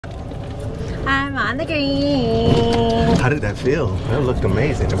I'm on the green. How did that feel? That looked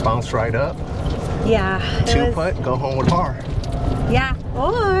amazing. It bounced right up. Yeah. Two putt, go home with par. Yeah,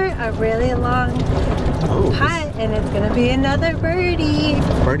 or a really long putt, and it's gonna be another birdie.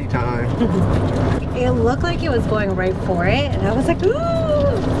 Birdie time. It looked like it was going right for it, and I was like, ooh!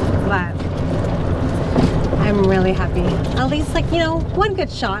 But I'm really happy. At least, like, you know, one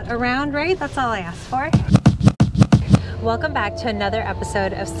good shot around, right? That's all I asked for. Welcome back to another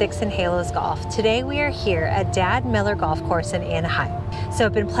episode of Sticks and Halos Golf. Today we are here at Dad Miller Golf Course in Anaheim. So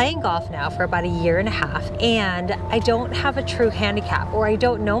I've been playing golf now for about a year and a half, and I don't have a true handicap, or I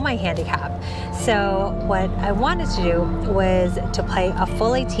don't know my handicap. So what I wanted to do was to play a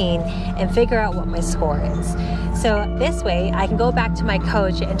full 18 and figure out what my score is. So this way I can go back to my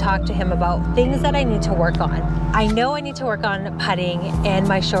coach and talk to him about things that I need to work on. I know I need to work on putting and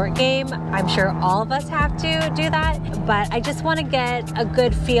my short game. I'm sure all of us have to do that, but I just want to get a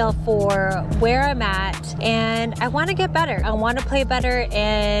good feel for where I'm at, and I want to get better. I want to play better,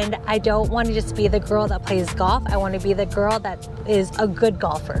 and I don't want to just be the girl that plays golf. I want to be the girl that is a good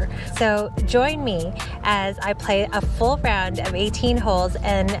golfer. So join me as I play a full round of 18 holes,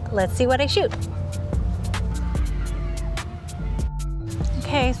 and let's see what I shoot.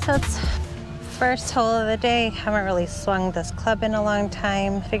 Okay, so it's first hole of the day. Haven't really swung this club in a long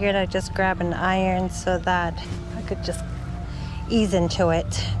time. Figured I'd just grab an iron so that I could just ease into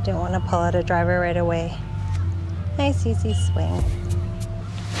it. Didn't want to pull out a driver right away. Nice easy swing.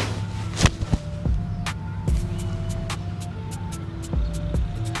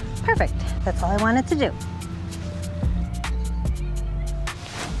 Perfect. That's all I wanted to do.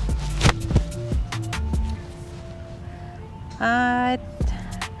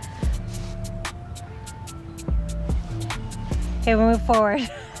 It moved forward.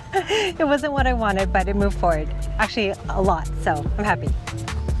 It wasn't what I wanted, but it moved forward. Actually, a lot, so I'm happy.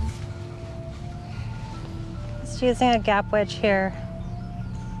 Just using a gap wedge here.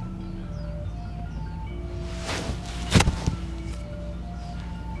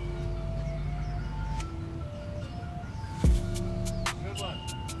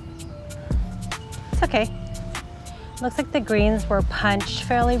 It's okay. Looks like the greens were punched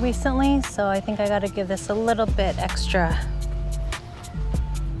fairly recently, so I think I gotta give this a little bit extra.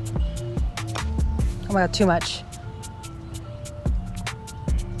 Oh my God, too much.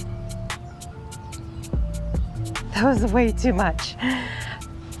 That was way too much. I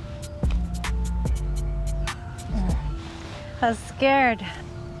was scared.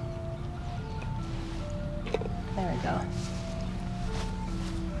 There we go.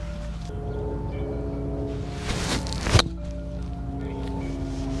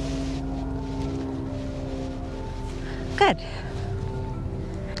 Good.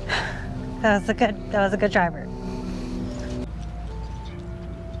 That was a good driver.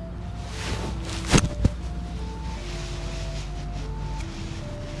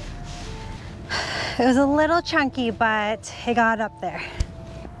 It was a little chunky, but it got up there.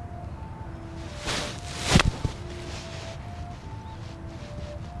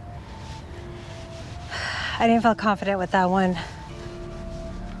 I didn't feel confident with that one.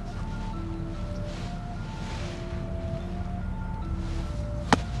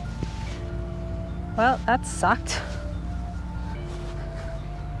 Well, that sucked.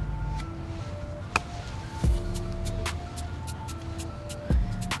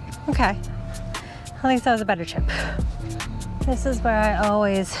 Okay, at least that was a better chip. This is where I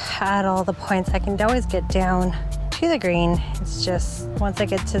always add all the points. I can always get down to the green. It's just, once I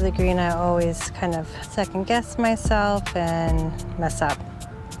get to the green, I always kind of second guess myself and mess up.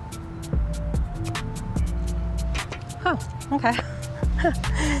 Oh, okay.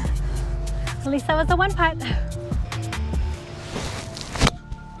 At least that was a one putt.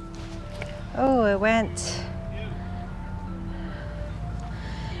 Oh, it went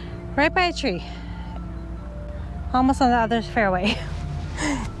right by a tree. Almost on the other fairway.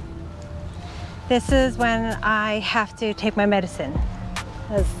 This is when I have to take my medicine,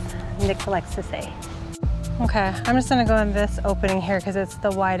 as Nick likes to say. Okay, I'm just gonna go in this opening here because it's the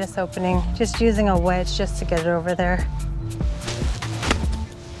widest opening. Just using a wedge just to get it over there.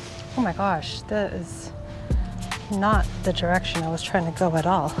 Oh my gosh, that is not the direction I was trying to go at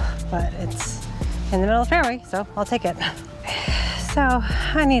all, but it's in the middle of the fairway, so I'll take it. So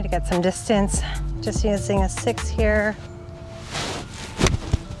I need to get some distance, just using a 6 here.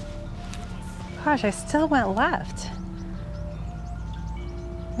 Gosh, I still went left.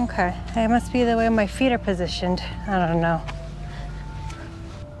 Okay, it must be the way my feet are positioned. I don't know.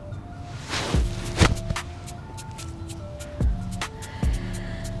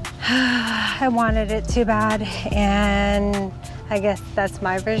 I wanted it too bad, and I guess that's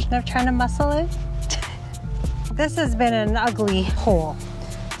my version of trying to muscle it. This has been an ugly hole.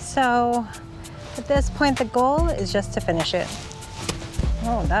 So at this point, the goal is just to finish it.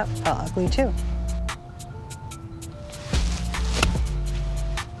 Oh, that felt ugly too.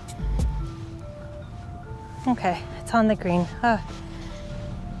 Okay, it's on the green. Oh.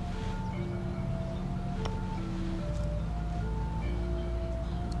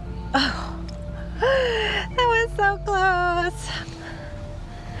 Oh, that was so close.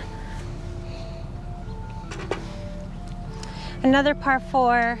 Another par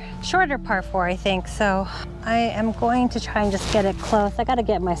 4, shorter par 4, I think. So I am going to try and just get it close. I gotta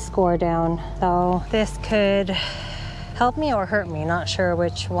get my score down. So this could help me or hurt me, not sure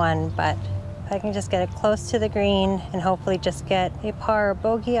which one, but if I can just get it close to the green and hopefully just get a par or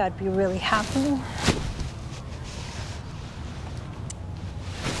bogey, I'd be really happy.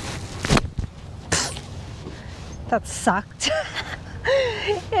 That sucked.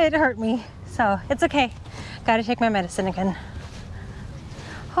 It hurt me, so it's okay. Gotta take my medicine again.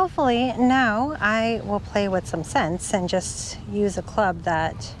 Hopefully now I will play with some sense and just use a club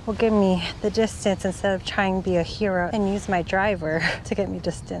that will give me the distance instead of trying to be a hero and use my driver to get me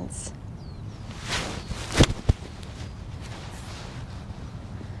distance.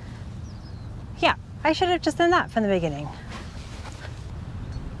 Yeah, I should have just done that from the beginning.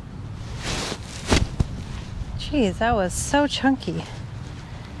 Geez, that was so chunky.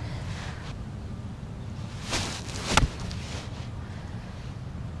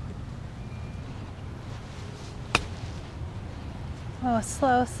 Oh,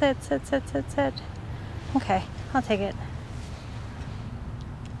 slow, sit. Okay, I'll take it.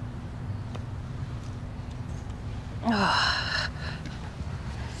 Oh.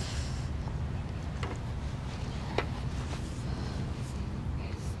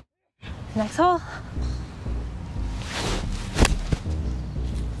 Next hole.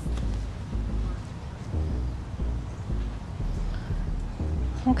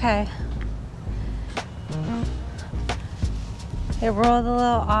 Okay. It rolled a little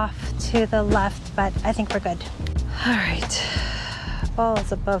off to the left, but I think we're good. All right, ball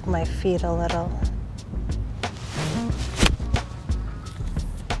is above my feet a little.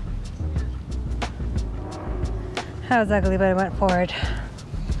 That was ugly, but it went forward.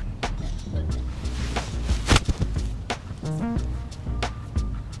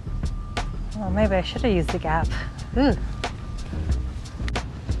 Oh, maybe I should have used the gap. Ooh.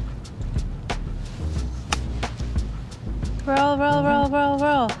 Roll, roll, roll, roll,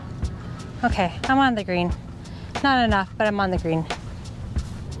 roll. Okay, I'm on the green. Not enough, but I'm on the green.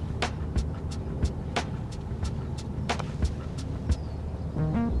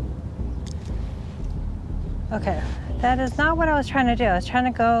 Okay, that is not what I was trying to do. I was trying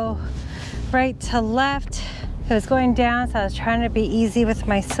to go right to left. It was going down, so I was trying to be easy with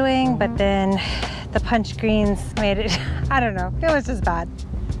my swing, but then the punch greens made it, I don't know, it was just bad.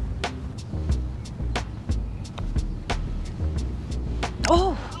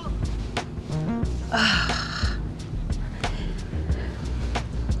 Oh!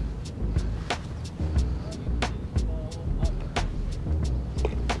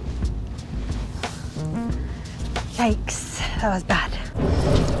 Yikes, that was bad.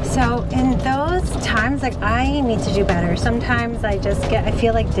 So in those times, like, I need to do better. Sometimes I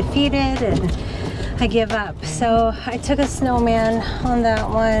feel like defeated and I give up. So I took a snowman on that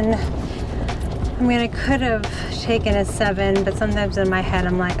one. I mean, I could have taken a 7, but sometimes in my head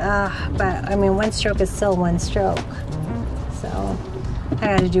I'm like, but I mean, one stroke is still one stroke. So I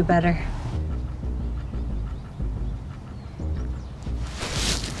gotta do better.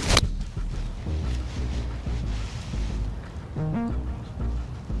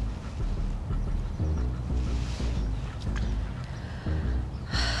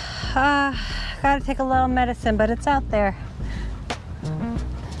 Gotta take a little medicine, but it's out there.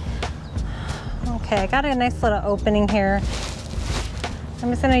 Okay, I got a nice little opening here. I'm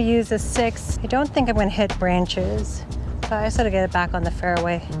just gonna use a 6. I don't think I'm gonna hit branches, but I just gotta get it back on the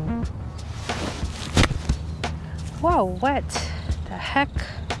fairway. Whoa, what the heck?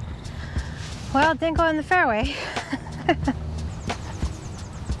 Well, it didn't go in the fairway.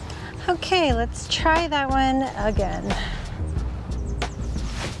 Okay, let's try that one again.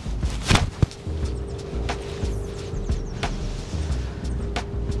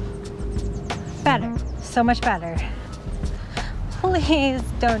 Better, so much better. Please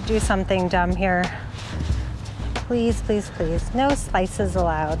don't do something dumb here. Please, please, please. No slices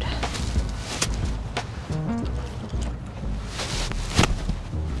allowed.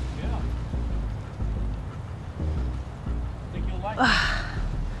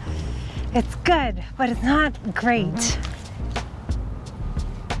 It's good, but it's not great.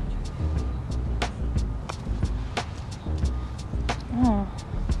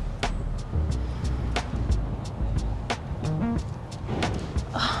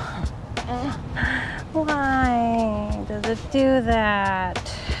 do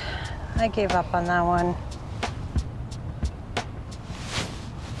that. I gave up on that one.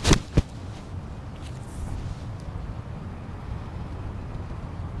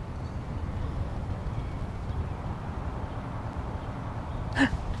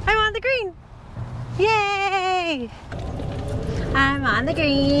 I'm on the green! Yay! I'm on the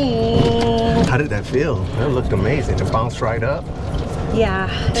green. How did that feel? That looked amazing. It bounced right up. Yeah.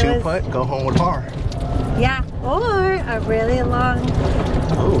 Two putt, go home with par. Yeah, or a really long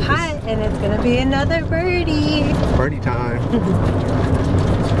putt, and it's gonna be another birdie. Birdie time.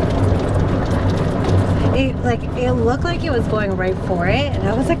 It looked like it was going right for it, and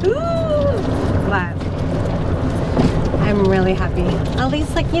I was like, ooh! But I'm really happy. At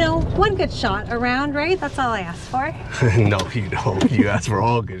least, like, you know, one good shot around, right? That's all I asked for. No, you don't. You asked for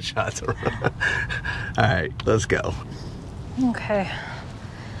all good shots around. All right, let's go. Okay,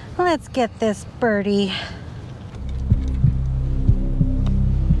 let's get this birdie.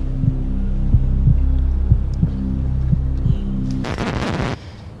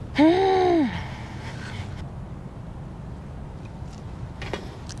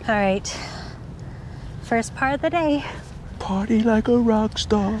 All right, first part of the day. Party like a rock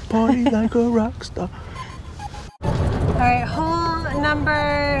star, party like a rock star. All right, hole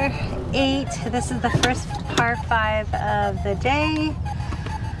number 8. This is the first par 5 of the day.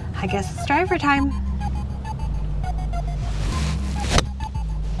 I guess it's driver time.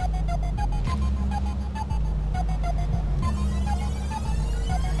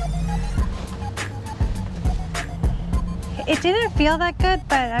 It didn't feel that good,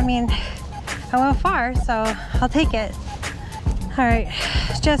 but I mean, I went far, so I'll take it. All right,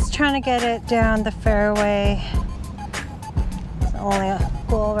 just trying to get it down the fairway. It's only a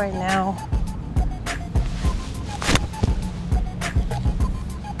goal right now.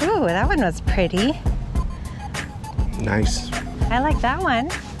 Ooh, that one was pretty. Nice. I like that one.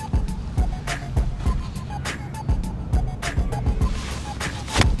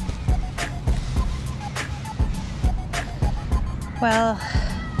 Well,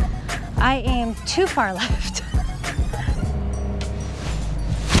 I aim too far left.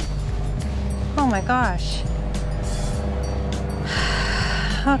 Oh my gosh.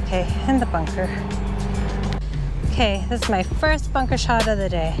 Okay, in the bunker. Okay, this is my first bunker shot of the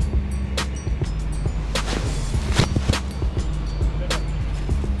day.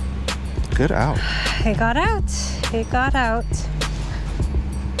 Good out. It got out. It got out.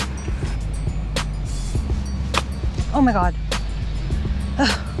 Oh my God.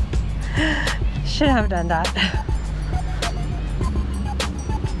 Shouldn't have done that.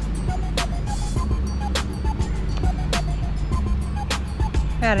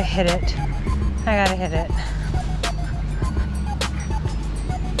 I gotta hit it. I gotta hit it.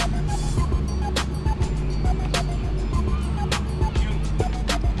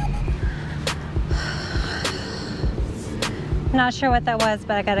 Not sure what that was,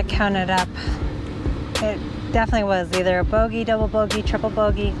 but I gotta count it up. It definitely was either a bogey, double bogey, triple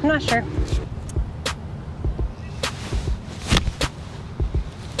bogey. I'm not sure.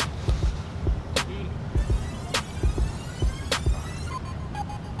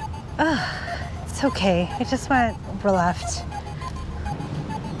 It's okay. It just went over left.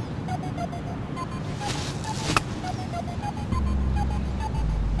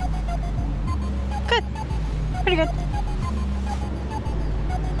 Good. Pretty good.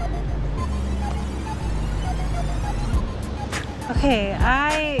 Okay,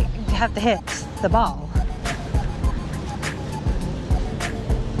 I have to hit the ball.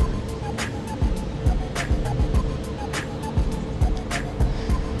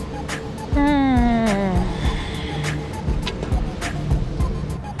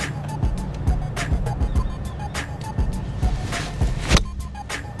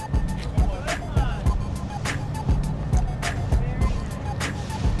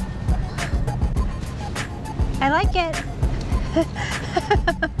 I like it.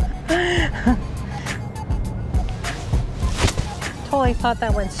 Totally thought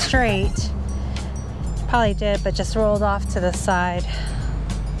that went straight. Probably did, but just rolled off to the side.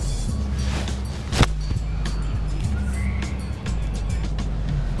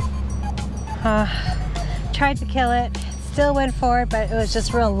 Tried to kill it. Still went for it, but it was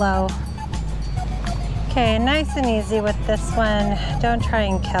just real low. Okay, nice and easy with this one. Don't try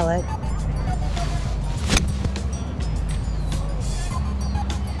and kill it.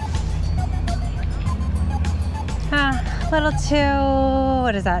 A little too,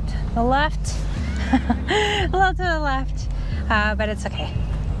 what is that? The left? A little to the left, but it's okay.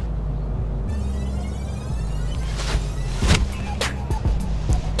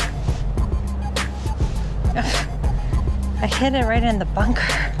 I hit it right in the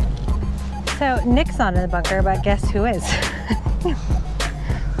bunker. So Nick's not in the bunker, but guess who is?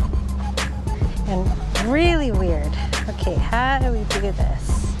 And really weird. Okay, how do we do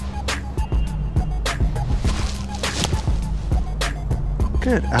this?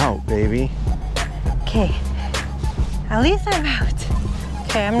 Good out, baby. Okay, at least I'm out.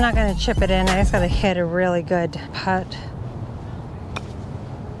 Okay, I'm not gonna chip it in. I just gotta hit a really good putt.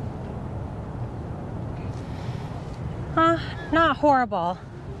 Not horrible.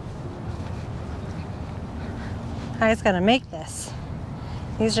 I just gotta make this.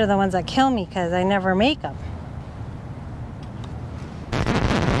 These are the ones that kill me because I never make them.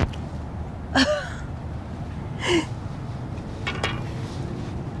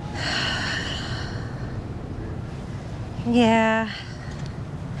 Yeah,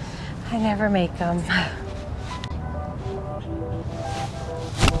 I never make them.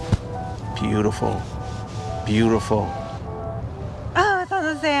 Beautiful. Beautiful. Oh, it's on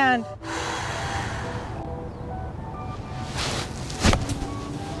the sand.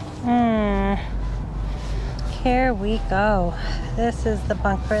 Here we go. This is the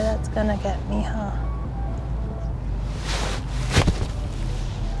bunker that's gonna get me, huh?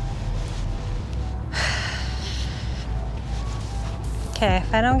 Okay,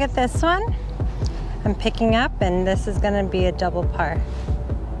 if I don't get this one, I'm picking up and this is gonna be a double par.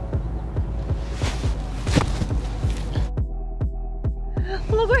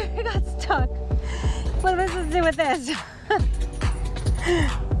 Look where I got stuck. What am I supposed to do with this?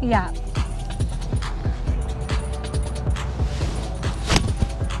 Yeah.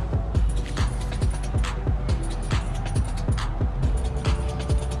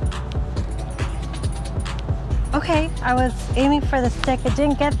 Okay, I was aiming for the stick. It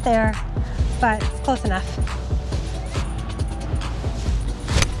didn't get there, but it's close enough.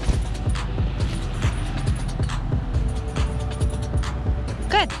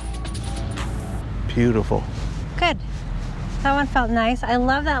 Good. Beautiful. Good. That one felt nice. I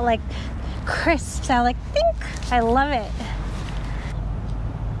love that like crisp sound, like think. I love it.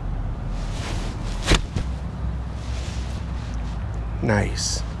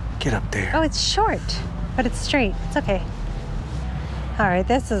 Nice. Get up there. Oh, it's short, but it's straight. It's okay. All right,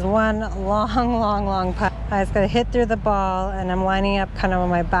 this is one long putt. I just gotta hit through the ball and I'm lining up kind of on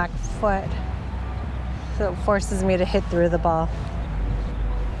my back foot. So it forces me to hit through the ball.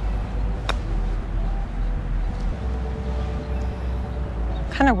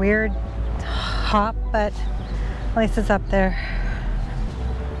 Kind of weird hop, but at least it's up there.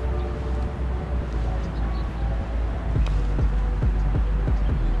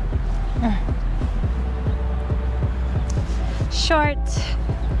 Short.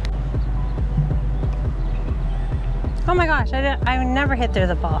 Oh my gosh, I never hit through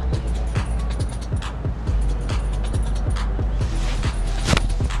the ball.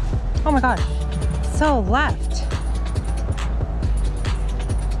 Oh my gosh, so left.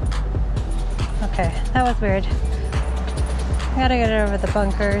 Okay, that was weird. I gotta get it over the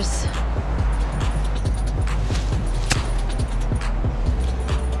bunkers.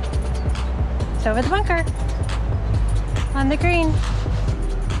 It's over the bunker. On the green.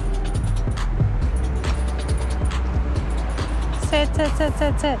 Sit, sit, sit,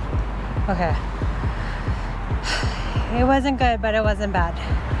 sit, sit. Okay. It wasn't good, but it wasn't bad.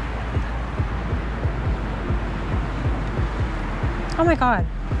 Oh my God.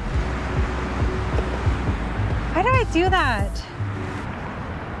 Why do I do that?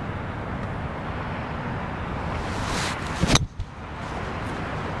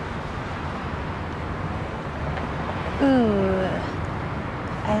 Ooh,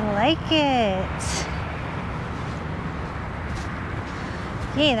 I like it.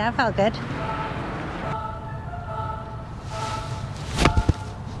 Yay, that felt good.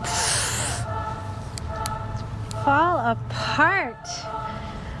 Fall apart.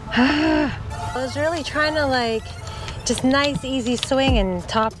 I was really trying to like, just nice, easy swing and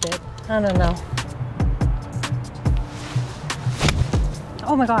topped it. I don't know.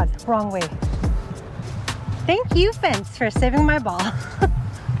 Oh my God, wrong way. Thank you, fence, for saving my ball.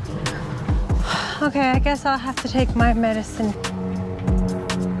 Okay, I guess I'll have to take my medicine.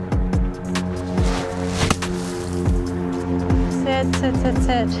 Sit, sit, sit,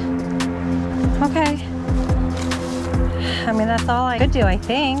 sit. Okay. I mean, that's all I could do, I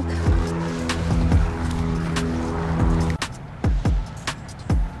think.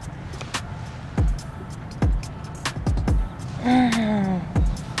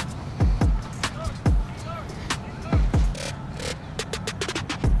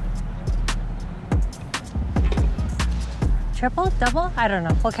 Triple? Double? I don't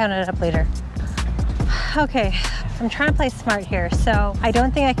know. We'll count it up later. Okay, I'm trying to play smart here, so I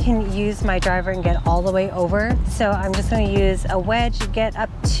don't think I can use my driver and get all the way over. So I'm just gonna use a wedge, get up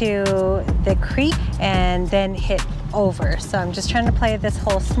to the creek, and then hit over. So I'm just trying to play this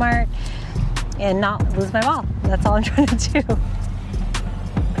hole smart and not lose my ball. That's all I'm trying to do.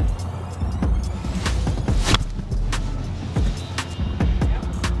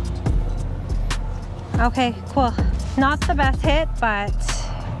 Okay, cool. Not the best hit, but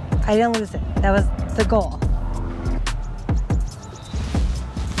I didn't lose it. That was the goal.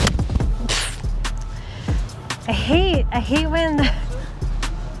 I hate when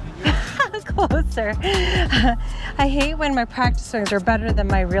closer. I hate when my practice swings are better than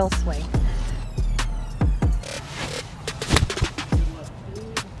my real swing.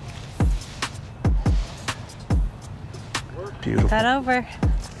 Beautiful. Got over.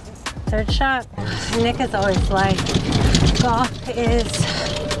 Third shot. Nick is always like, golf is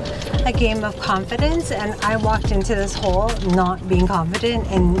a game of confidence, and I walked into this hole not being confident,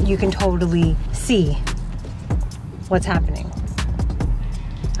 and you can totally see what's happening.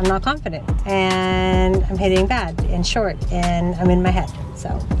 I'm not confident, and I'm hitting bad and short, and I'm in my head.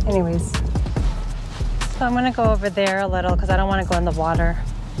 So anyways, so I'm gonna go over there a little because I don't want to go in the water.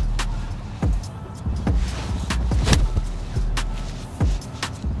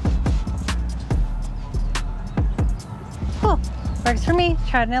 Cool, works for me.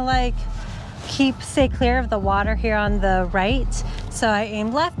 Trying to like stay clear of the water here on the right. So I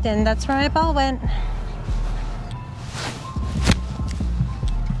aimed left, and that's where my ball went.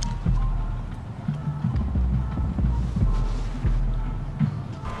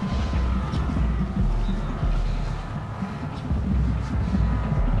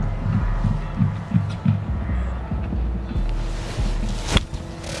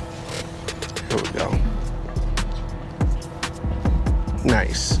 Here we go.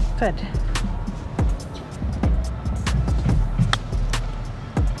 Nice. Good.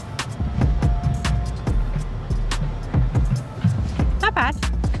 Not bad.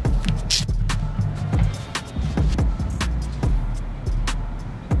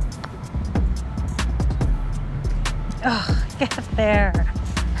 Oh, get there.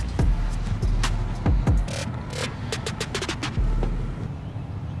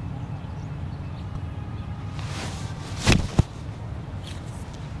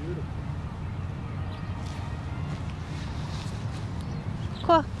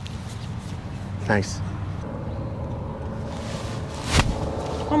 Cool. Nice.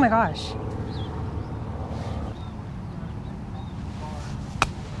 Oh my gosh.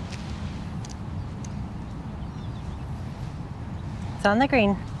 It's on the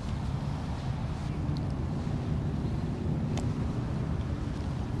green.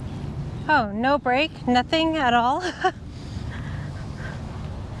 Oh, no break? Nothing at all?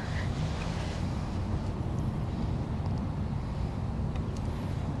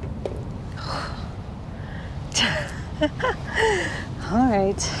 All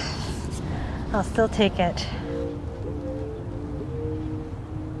right, I'll still take it.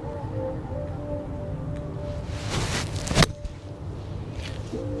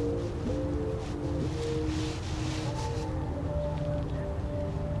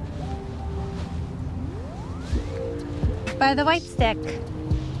 By the white stick.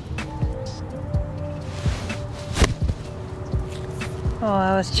 Oh,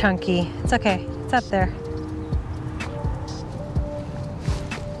 that was chunky. It's okay, it's up there.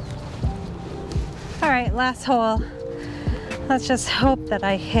 All right, last hole. Let's just hope that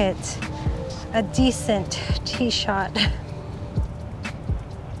I hit a decent tee shot.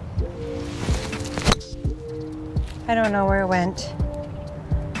 I don't know where it went.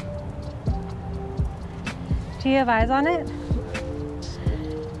 Do you have eyes on it?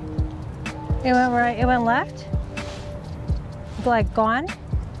 It went right, it went left? Like gone?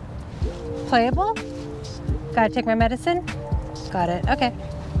 Playable? Gotta take my medicine? Got it, okay.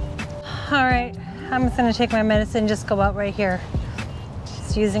 All right, I'm just gonna take my medicine, just go out right here.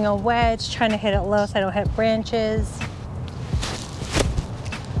 Just using a wedge, trying to hit it low so I don't hit branches.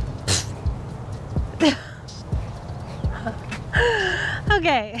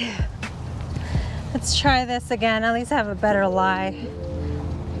 Okay, let's try this again. At least I have a better lie.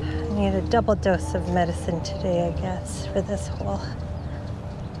 I need a double dose of medicine today, I guess, for this hole.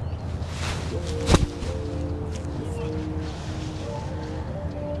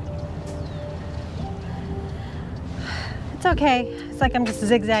 It's okay. It's like I'm just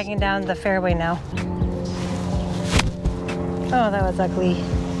zigzagging down the fairway now. Oh, that was ugly.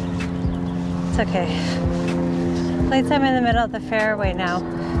 It's okay. At least I'm in the middle of the fairway now.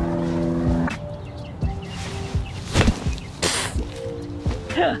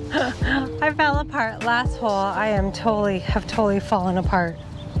 I fell apart last hole. I have totally fallen apart.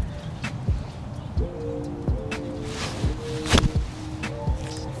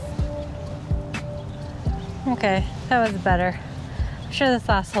 Okay, that was better. I'm sure this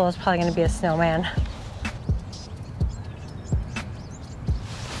last hole is probably going to be a snowman.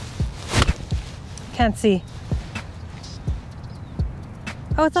 Can't see.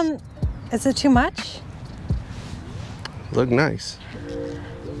 Oh, it's on. Is it too much? Look nice.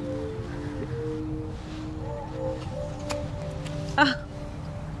 Oh.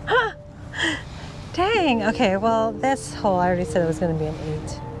 Dang. Okay, well, this hole, I already said it was going to be an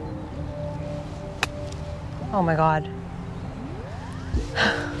 8. Oh my God.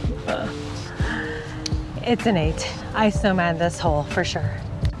 It's an 8. I snowman this hole for sure.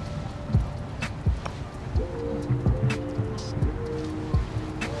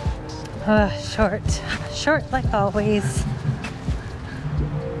 Short like always.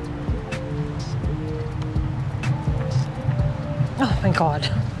 Oh my God.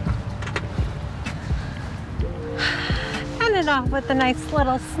 And it off with a nice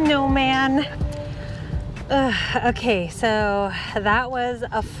little snowman. Okay, so that was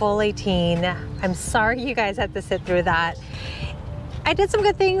a full 18. I'm sorry you guys had to sit through that. I did some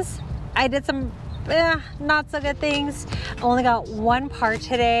good things. I did some not so good things. I only got 1 par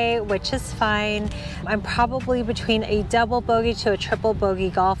today, which is fine. I'm probably between a double bogey to a triple bogey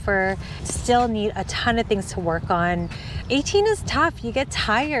golfer. Still need a ton of things to work on. 18 is tough. You get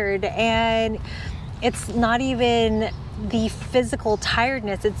tired, and it's not even the physical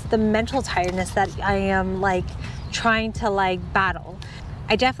tiredness, it's the mental tiredness that I am like trying to battle.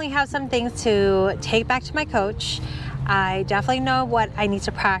 I definitely have some things to take back to my coach. I definitely know what I need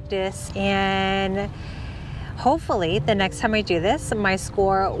to practice, and hopefully the next time I do this, my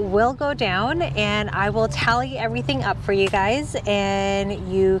score will go down and I will tally everything up for you guys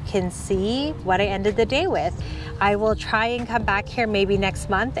and you can see what I ended the day with. I will try and come back here maybe next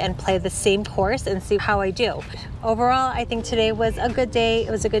month and play the same course and see how I do. Overall, I think today was a good day.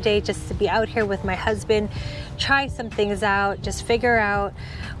 It was a good day just to be out here with my husband, try some things out, just figure out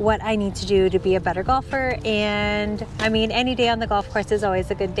what I need to do to be a better golfer. And I mean, any day on the golf course is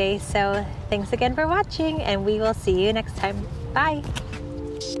always a good day. So thanks again for watching, and we will see you next time. Bye.